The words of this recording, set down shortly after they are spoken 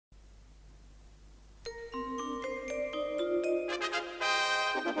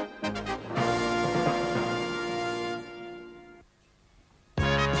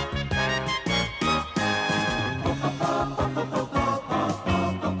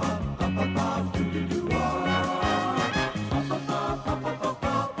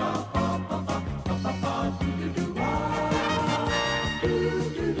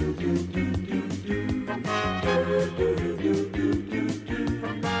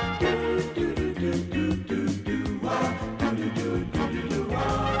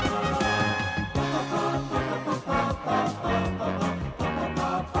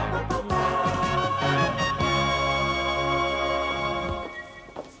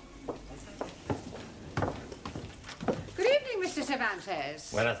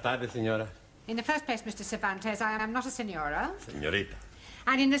Cervantes. Buenas tardes, señora. In the first place, Mr. Cervantes, I am not a senora. Señorita.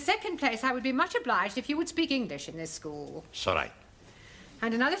 And in the second place, I would be much obliged if you would speak English in this school. It's all right.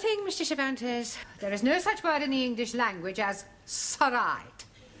 And another thing, Mr. Cervantes, there is no such word in the English language as "sorright."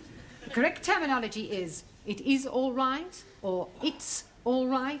 The correct terminology is "it is all right," or "it's all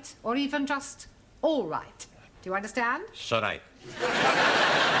right," or even just "all right." Do you understand? It's all right.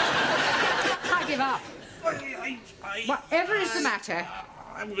 I give up. Whatever is the matter?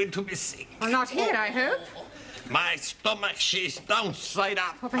 I'm going to be sick. Well, not here, I hope. My stomach, she's downside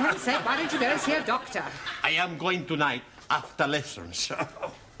up. Well, for heaven's sake, why don't you go and see a doctor? I am going tonight after lessons.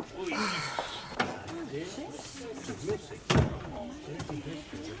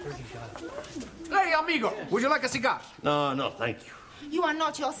 Hey, amigo, would you like a cigar? No, no, thank you. You are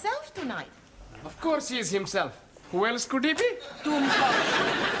not yourself tonight. Of course he is himself. Who else could he be?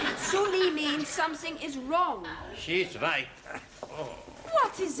 Sully means something is wrong. She's right.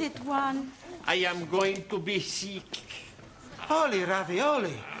 What is it, Juan? I am going to be sick. Holy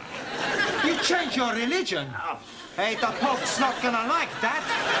ravioli. You change your religion. Hey, the Pope's not gonna like that.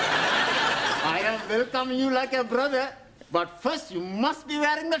 I am welcoming you like a brother, but first you must be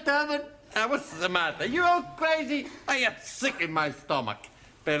wearing the turban. What's the matter? You all crazy? I am sick in my stomach.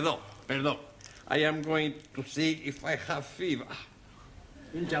 Perdón, perdón. I am going to see if I have fever.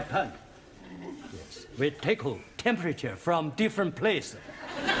 In Japan, yes, we take temperature from different places.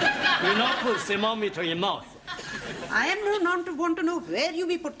 We not put thermometer in mouth. I am want to know where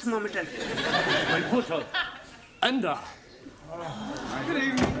you put thermometer. We put under. Good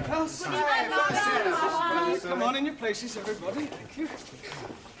evening, class. Come on in your places, everybody. Thank you.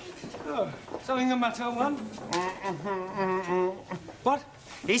 Oh, something the matter, Juan? What?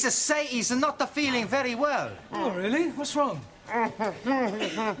 He's say he's not feeling very well. Oh, really? What's wrong?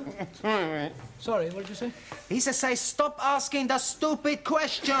 Sorry, what did you say? He say stop asking the stupid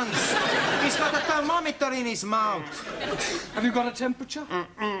questions. He's got a thermometer in his mouth. Have you got a temperature?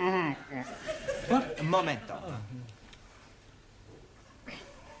 What? A momento.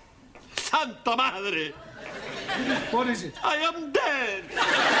 Santa Madre! What is it? I am dead!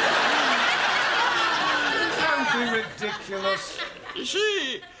 Don't be ridiculous.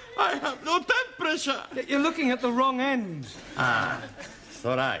 See, I have no temperature. You're looking at the wrong end. It's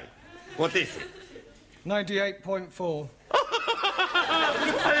all right. What is it? 98.4.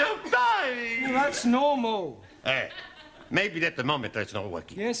 I am dying! Well, that's normal. Maybe the thermometer is not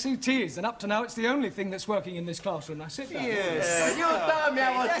working. Yes, it is. And up to now, it's the only thing that's working in this classroom. Now, sit down. Yes. You told me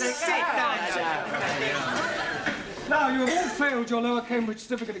I was sick. Sit down. Now, you have all failed your lower Cambridge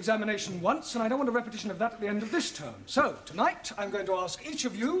certificate examination once, and I don't want a repetition of that at the end of this term. So, tonight, I'm going to ask each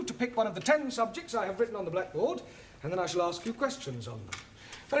of you to pick one of the 10 subjects I have written on the blackboard, and then I shall ask you questions on them.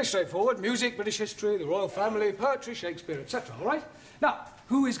 Very straightforward. Music, British history, the royal family, poetry, Shakespeare, etc. All right? Now,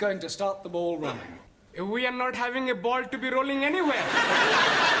 who is going to start the ball rolling? We are not having a ball to be rolling anywhere.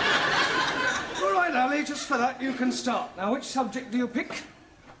 All right, Ali, just for that, you can start. Now, which subject do you pick?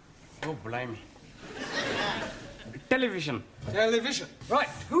 Oh, blimey. Television. Television. Right.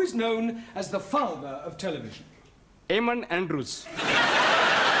 Who is known as the father of television? Eamon Andrews.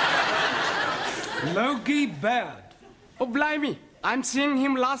 Logie Baird. Oh, blimey. I'm seeing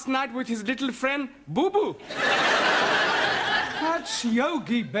him last night with his little friend, Boo Boo. That's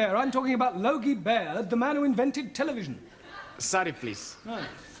Yogi Bear. I'm talking about Logie Baird, the man who invented television. Sorry, please. Right.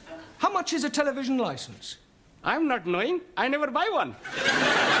 How much is a television license? I'm not knowing. I never buy one.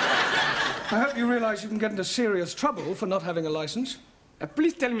 I hope you realize you can get into serious trouble for not having a license.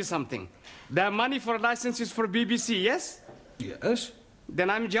 Please tell me something. The money for license is for BBC, yes? Yes. Then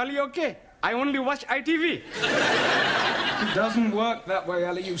I'm jolly okay. I only watch ITV. It doesn't work that way,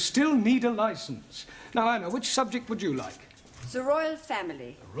 Ali. You still need a license. Now, Anna, which subject would you like? The royal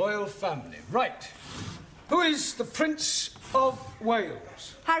family. The royal family. Right. Who is the Prince of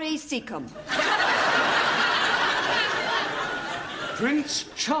Wales? Harry Seacombe. Prince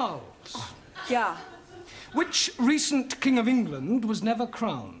Charles. Yeah. Which recent King of England was never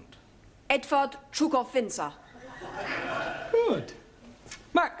crowned? Edward Duke of Windsor. Good.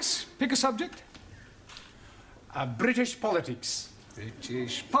 Max, pick a subject. British politics.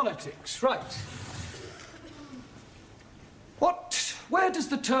 British politics, right. Where does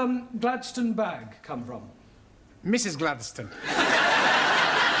the term Gladstone bag come from? Mrs. Gladstone.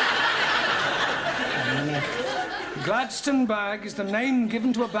 Gladstone bag is the name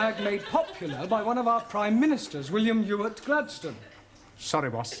given to a bag made popular by one of our Prime Ministers, William Ewart Gladstone. Sorry,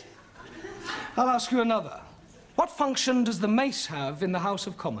 boss. I'll ask you another. What function does the mace have in the House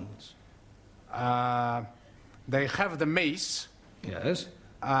of Commons? They have the mace. Yes.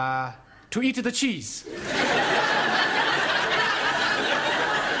 To eat the cheese.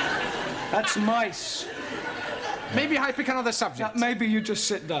 That's mice. Maybe I pick another subject. Maybe you just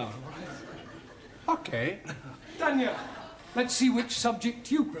sit down. Okay. Danya, let's see which subject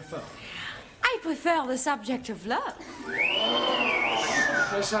you prefer. I prefer the subject of love.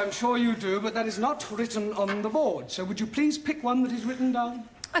 Yes, I'm sure you do, but that is not written on the board. So would you please pick one that is written down?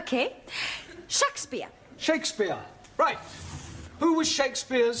 Okay. Shakespeare. Shakespeare. Right. Who was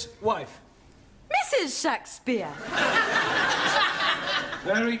Shakespeare's wife? Mrs. Shakespeare.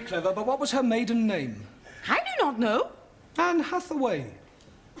 Very clever, but what was her maiden name? I do not know. Anne Hathaway.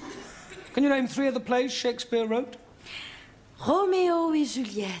 Can you name 3 of the plays Shakespeare wrote? Romeo et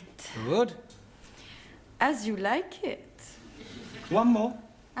Juliet. Good. As you like it. One more.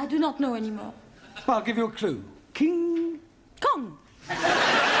 I do not know anymore. Well, I'll give you a clue. King Kong.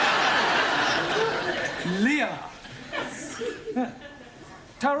 Lear. Yeah.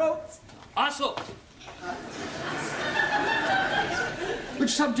 Taro, Also, which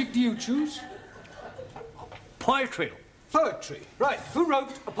subject do you choose? poetry. Poetry. Right. Who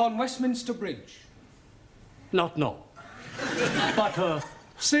wrote Upon Westminster Bridge? Not know. But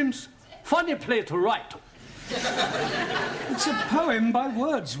seems funny play to write. It's a poem by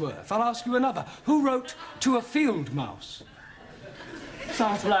Wordsworth. I'll ask you another. Who wrote To a Field Mouse?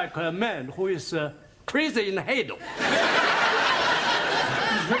 Sounds like a man who is crazy in the head. It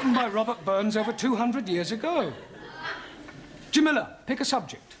was written by Robert Burns over 200 years ago. Jamila, pick a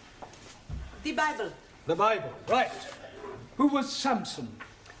subject. The Bible. The Bible. Right. Who was Samson?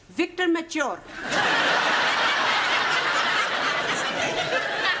 Victor Mature.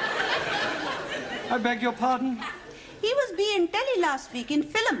 I beg your pardon? He was being telly last week in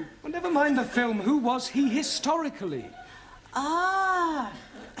film. Well, never mind the film. Who was he historically? Ah,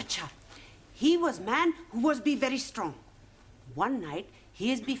 acha. He was man who was be very strong. One night,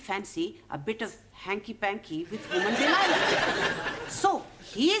 he is be fancy a bit of hanky-panky with woman Delilah. So,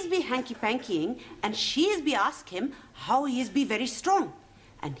 he is be hanky-pankying and she is be ask him how he is be very strong.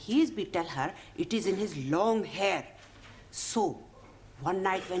 And he is be tell her it is in his long hair. So, one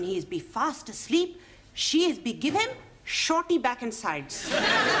night when he is be fast asleep, she is be give him shorty back and sides.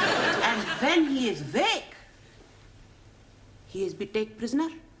 And when he is wake, he is be take prisoner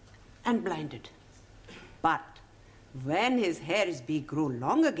and blinded. But when his hair is be grow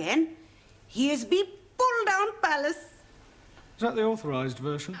long again, he is be pulled down palace. Is that the authorised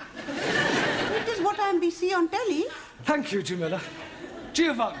version? It is what I am be see on telly. Thank you, Jamila.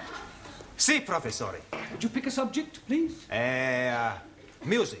 Giovanni, Si, professore. would you pick a subject, please?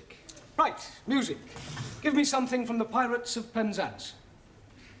 Music. Right, music. Give me something from the Pirates of Penzance.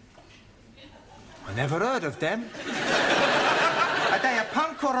 I never heard of them. Are they a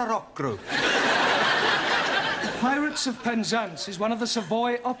punk or a rock group? The Pirates of Penzance is one of the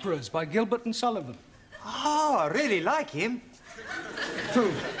Savoy operas by Gilbert and Sullivan. Oh, I really like him.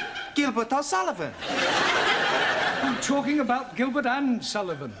 Who? Gilbert O'Sullivan. I'm talking about Gilbert and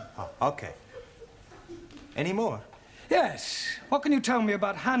Sullivan. Oh, okay. Any more? Yes. What can you tell me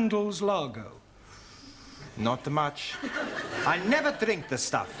about Handel's Largo? Not much. I never drink the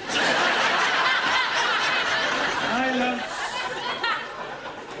stuff. Silence.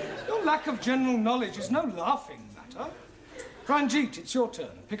 Your lack of general knowledge is no laughing matter. Ranjit, it's your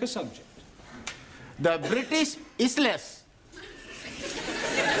turn. Pick a subject. The British Isles.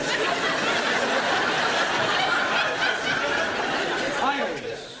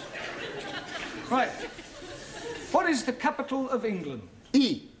 Isles. Right. What is the capital of England?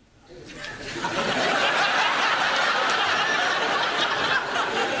 E.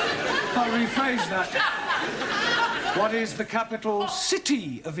 I'll rephrase that. What is the capital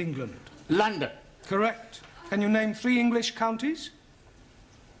city of England? London. Correct. Can you name 3 English counties?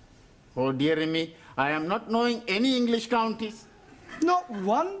 Oh, dear me, I am not knowing any English counties. Not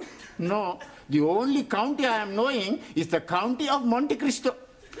one? No, the only county I am knowing is the county of Monte Cristo.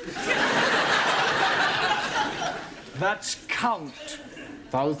 That's count.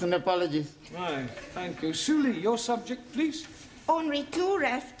 1,000 apologies. Right, thank you. Suli, your subject, please. Only 2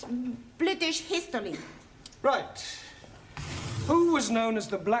 left. British history. Right. Who was known as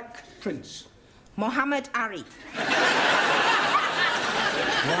the Black Prince? Muhammad Ali.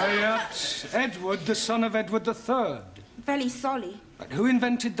 Quiet. Edward, the son of Edward III. Very sorry. Right. Who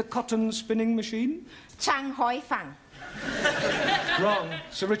invented the cotton spinning machine? Chang Hoi Fang. Wrong.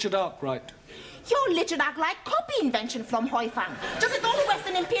 Sir Richard Arkwright. Your Richard Arkwright copy invention from Hoi Fang. Just as all the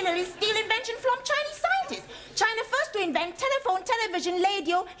Western imperialists steal invention from Chinese scientists. China first to invent telephone, television,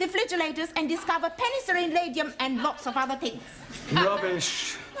 radio, refrigerators, and discover penicillin, radium, and lots of other things.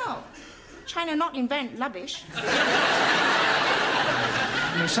 Rubbish. No. China not invent rubbish.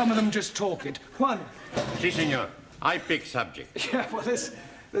 No, some of them just talk it. Juan. Si, senor. I pick subject. Yeah, well,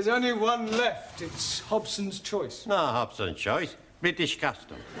 There's only one left. It's Hobson's choice. No, Hobson's choice. British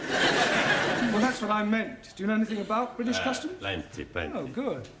custom. Well, that's what I meant. Do you know anything about British customs? Plenty. Oh,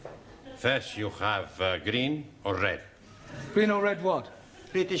 good. First, you have green or red. Green or red what?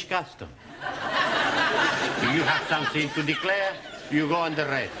 British custom. If you have something to declare, you go on the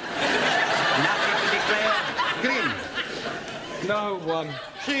red. Nothing to declare, green. No one.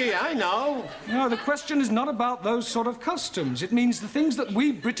 See, I know. No, the question is not about those sort of customs. It means the things that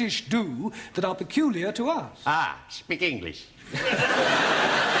we British do that are peculiar to us. Ah, speak English. Well,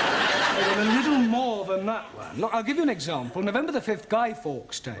 a little more than that one. Look, I'll give you an example. November the 5th, Guy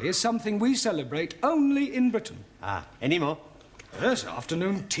Fawkes Day, is something we celebrate only in Britain. Ah, any more? Yes,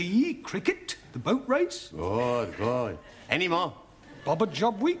 afternoon tea, cricket, the boat race. Good. Any more? Bobber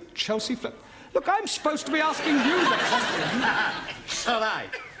Job Week, Chelsea Flip. Look, I'm supposed to be asking you the question. So right.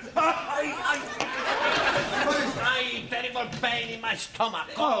 I terrible pain in my stomach.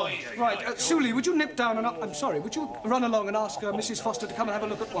 Oh, right. Suli, would you nip down and up... I'm sorry, would you run along and ask Mrs. Foster to come and have a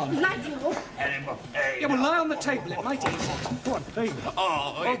look at one? Yeah, well, lie on the table. It might ease. Go on, there you go.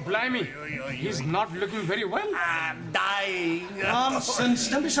 Oh, blimey. He's not looking very well. I'm dying. Nonsense.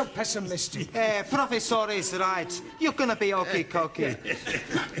 Don't be so pessimistic. Professor is right. You're gonna be okay-cokey. Where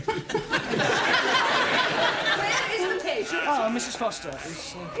is the patient? Ah, Mrs. Foster.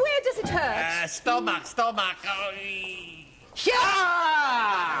 Where does it hurt? Stomach.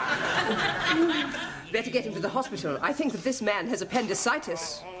 Better get him to the hospital. I think that this man has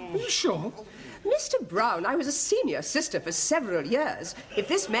appendicitis. Are you sure? Mr. Brown, I was a senior sister for several years. If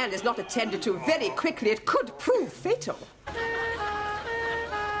this man is not attended to very quickly, it could prove fatal.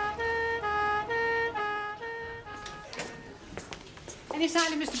 Any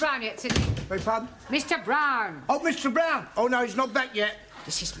sign of Mr. Brown yet, Sidney? Beg pardon? Mr. Brown. Oh, Mr. Brown. Oh, no, he's not back yet.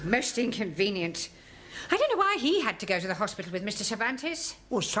 This is most inconvenient. I don't know why he had to go to the hospital with Mr. Cervantes.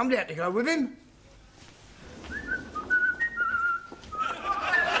 Well, somebody had to go with him.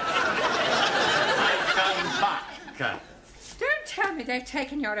 Come back. Don't tell me they've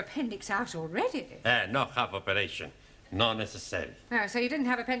taken your appendix out already. No half operation. Not necessary. Oh, so you didn't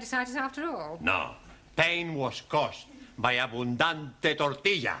have appendicitis after all? No. Pain was caused by abundante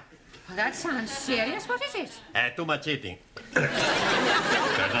tortilla. Well, that sounds serious. What is it? Too much eating.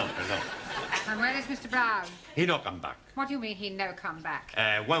 Perdón. And where is Mr. Brown? He no come back. What do you mean he no come back?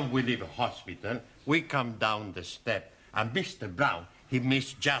 When we leave a hospital, we come down the step, and Mr. Brown, he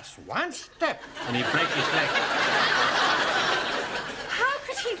missed just one step, and he break his leg. How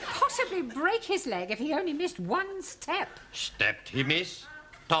could he possibly break his leg if he only missed one step? Stepped he miss,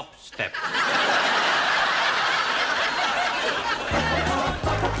 top step.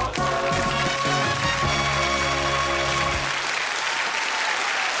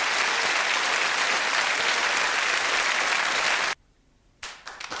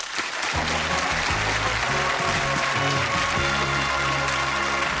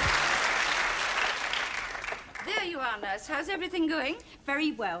 There you are, nurse. How's everything going?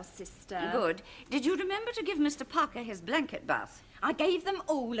 Very well, sister. Good. Did you remember to give Mr. Parker his blanket bath? I gave them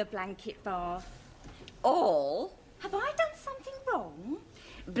all a blanket bath. All? Have I done something wrong?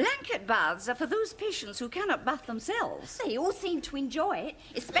 Blanket baths are for those patients who cannot bath themselves. They all seem to enjoy it,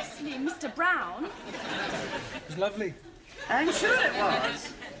 especially Mr. Brown. It was lovely. I'm sure it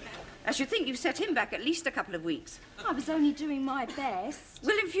was. I should think you set him back at least a couple of weeks. I was only doing my best.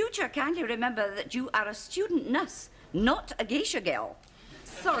 Well, in future, kindly remember that you are a student nurse, not a geisha girl.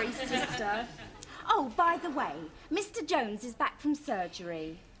 Sorry, sister. Oh, by the way, Mr. Jones is back from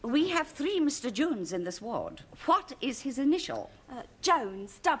surgery. We have 3 Mr. Jones in this ward. What is his initial?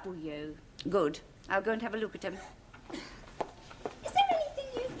 Jones, W. Good. I'll go and have a look at him. Is there anything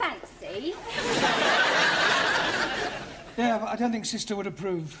you fancy? Yeah, but I don't think Sister would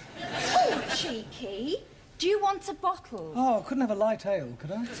approve. Oh, cheeky. Do you want a bottle? Oh, I couldn't have a light ale,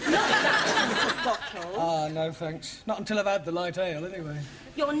 could I? Not that sort of bottle. Ah, no, thanks. Not until I've had the light ale, anyway.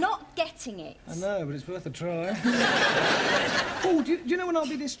 You're not getting it. I know, but it's worth a try. Oh, do you know when I'll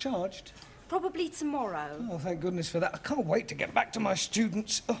be discharged? Probably tomorrow. Oh, thank goodness for that. I can't wait to get back to my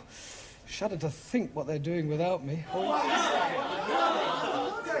students. Oh, shudder to think what they're doing without me.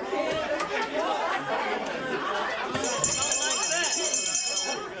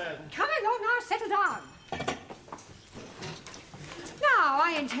 Come along now, settle down. Now,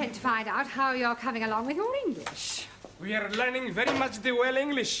 I intend to find out how you're coming along with your English. We are learning very much the well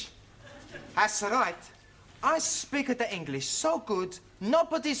English. That's right. I speak the English so good,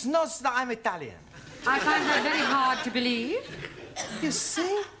 nobody knows that I'm Italian. I find that very hard to believe. You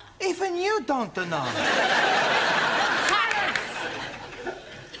see? Even you don't know. Silence!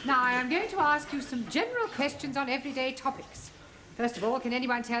 Now, I am going to ask you some general questions on everyday topics. First of all, can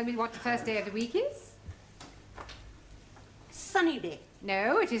anyone tell me what the first day of the week is? Sunny day.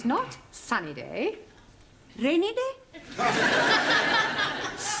 No, it is not sunny day. Rainy day?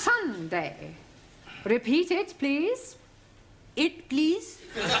 Sunday. Repeat it, please. It, please?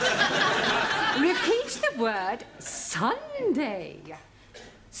 Repeat the word Sunday.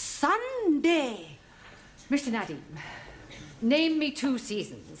 Sunday. Mr. Nadim, name me 2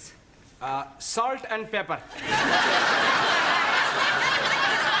 seasons. Salt and pepper.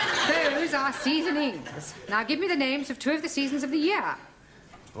 Those are seasonings. Now give me the names of 2 of the seasons of the year.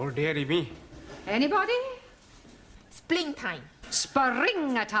 Oh, dearie me. Anybody? Springtime.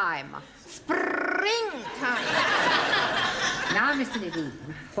 Springtime. Springtime. Now, Mr. Nadim,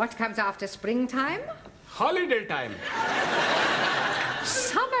 what comes after springtime? Holiday time.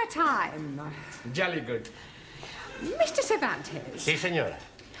 Summertime. Jolly good. Mr. Cervantes. Sí, señora.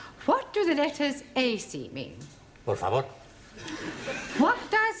 What do the letters AC mean? Por favor. What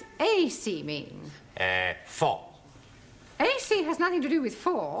does AC mean? 4. AC has nothing to do with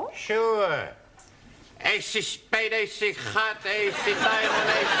 4. Sure. AC spade, AC hot, AC diamond,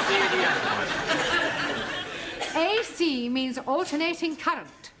 AC... AC means alternating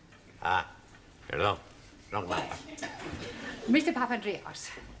current. Ah, perdón. Wrong number. Mr. Papandreou.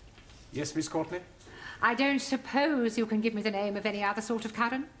 Yes, Miss Courtney? I don't suppose you can give me the name of any other sort of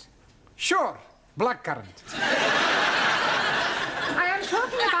current? Sure. Black current. I am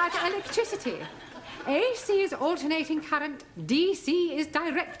talking about electricity. AC is alternating current, DC is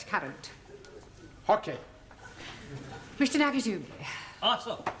direct current. Okay. Mr. Nagazumi.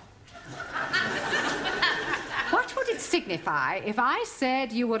 Awesome. What would it signify if I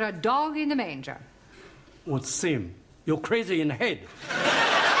said you were a dog in the manger? Would seem you're crazy in the head.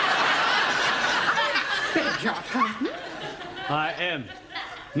 Beg your pardon? I am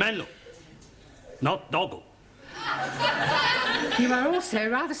Menlo, not Doggo. You are also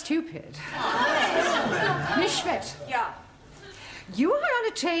rather stupid. Miss Schmidt. Yeah. You are on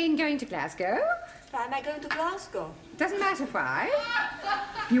a train going to Glasgow. Why am I going to Glasgow? Doesn't matter why.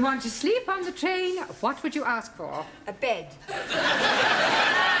 You want to sleep on the train. What would you ask for? A bed.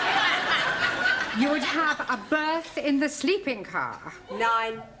 You would have a berth in the sleeping car.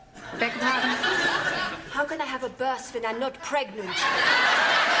 9. Beg your pardon? How can I have a berth when I'm not pregnant?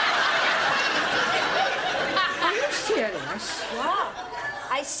 Are you serious? Wow.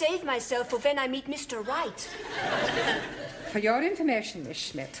 I save myself for when I meet Mr. Right. For your information, Miss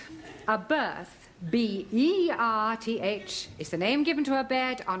Schmidt, a berth, B-E-R-T-H, is the name given to a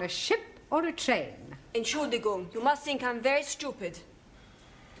bed on a ship or a train. Entschuldigung, you must think I'm very stupid.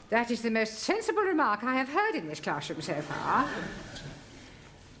 That is the most sensible remark I have heard in this classroom so far.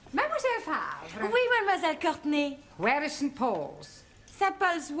 Mademoiselle Favre. Oui, Mademoiselle Courtney. Where is St. Paul's? St.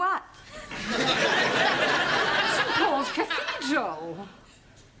 Paul's what? St. Paul's Cathedral.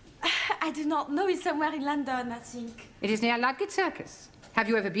 I do not know. It's somewhere in London, I think. It is near Ludgate Circus. Have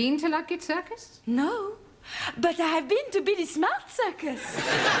you ever been to Ludgate Circus? No. But I have been to Billy Smart Circus.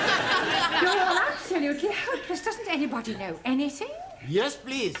 You're all absolutely hopeless. Doesn't anybody know anything? Yes,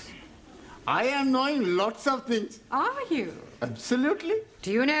 please. I am knowing lots of things. Are you? Absolutely.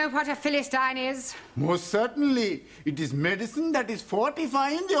 Do you know what a Philistine is? Most certainly. It is medicine that is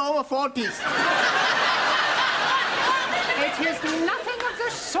fortifying the over 40s. It is nothing of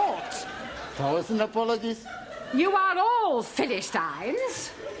the sort. 1,000 apologies. You are all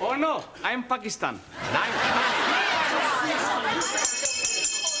Philistines. Oh, no. I'm Pakistan.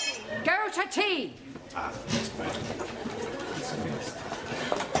 Go to tea.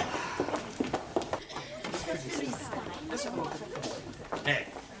 Hey,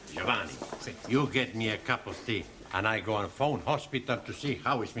 Giovanni, you get me a cup of tea, and I go on phone hospital to see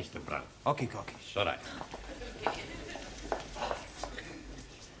how is Mr. Brown. Okay, Cocky. All right.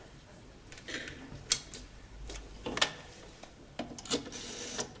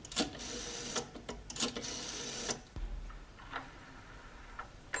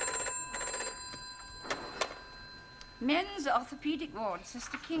 Men's orthopedic ward,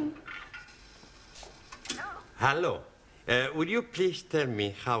 Sister King. Hello. Would you please tell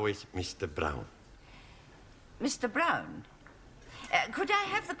me how is Mr. Brown? Mr. Brown? Could I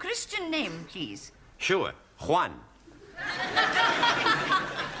have the Christian name, please? Sure, Juan.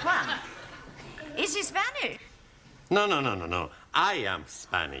 Juan. Is he Spanish? No. I am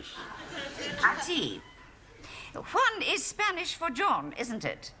Spanish. I see. Juan is Spanish for John, isn't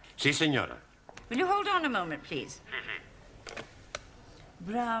it? Sí, señora. Will you hold on a moment, please?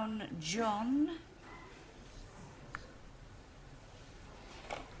 Brown John.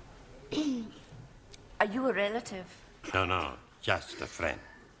 Are you a relative? No, just a friend.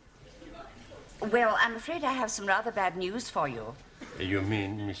 Well, I'm afraid I have some rather bad news for you. You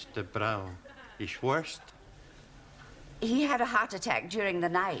mean Mr. Brown is worst? He had a heart attack during the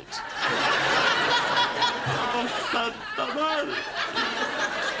night. Oh, Santa Madre.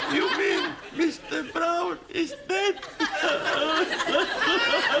 You mean Mr. Brown is dead?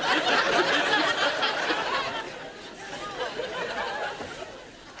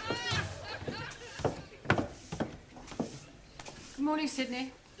 Good morning,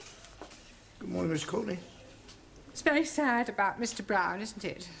 Sydney. Good morning, Miss Courtney. It's very sad about Mr. Brown, isn't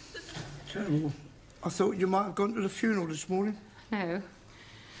it? Terrible. I thought you might have gone to the funeral this morning. No.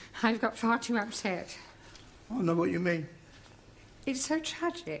 I've got far too upset. I know what you mean. It's so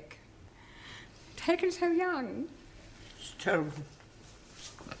tragic. Taken so young. It's terrible.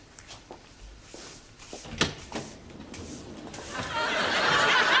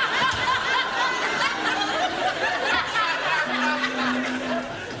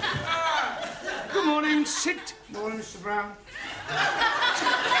 Good morning, sit. Morning, Mr. Brown.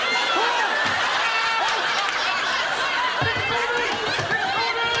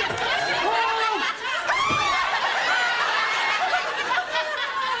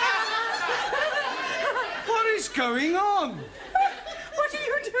 What is going on? What are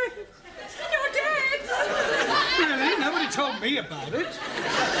you doing? You're dead! Really? Nobody told me about it.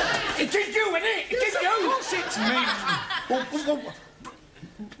 It is you, isn't it? It is you! Of course it's me.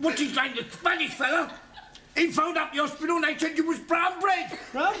 What's his name, the Spanish fella? He phoned up the hospital and they said you was brown bread.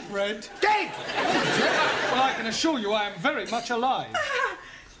 Brown bread? Dead! Well, I can assure you I am very much alive.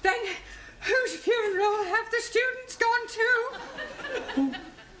 Then whose funeral have the students gone to?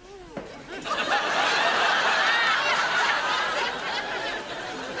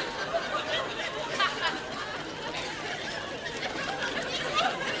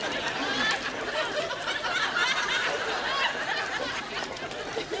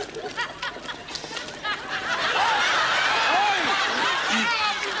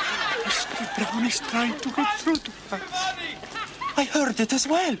 Brown is trying to get through to us. I heard it as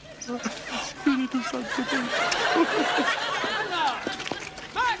well. We need to do something.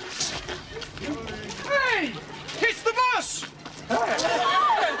 Max! Hey! It's the bus!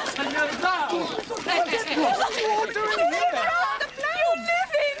 Senor Brown! What are you all doing here? You're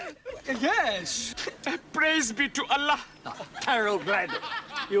living! Yes. Praise be to Allah. Carol Glad.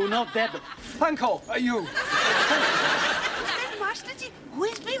 You're not dead. Panko, are you? Who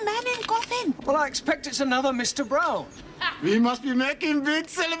is the man in coffin? Well, I expect it's another Mr. Brown. We must be making big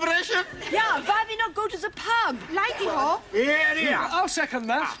celebration. Yeah, why we not go to the pub? Lighty ho. Here. I'll second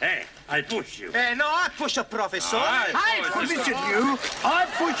that. Hey, I push you. Hey, no, I push a professor. I push you. I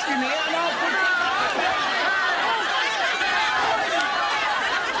pushed him here and I'll push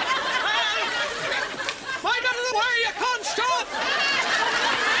Mind out of the way, you can't stop!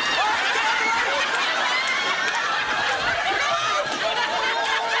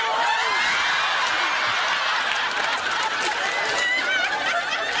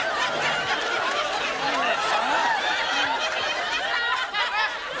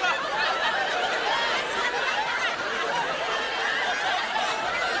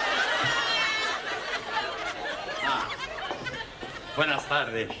 Buenas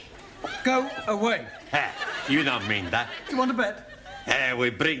tardes. Go away. You don't mean that. Do you want to bet? We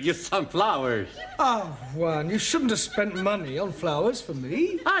bring you some flowers. Oh, Juan, you shouldn't have spent money on flowers for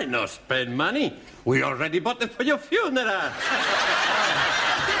me. I no spend money. We already bought them for your funeral.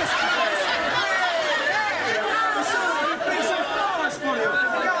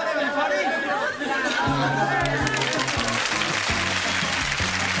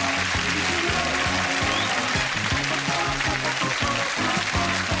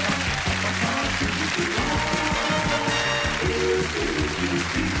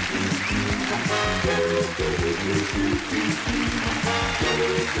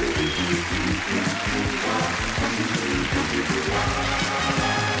 Wow.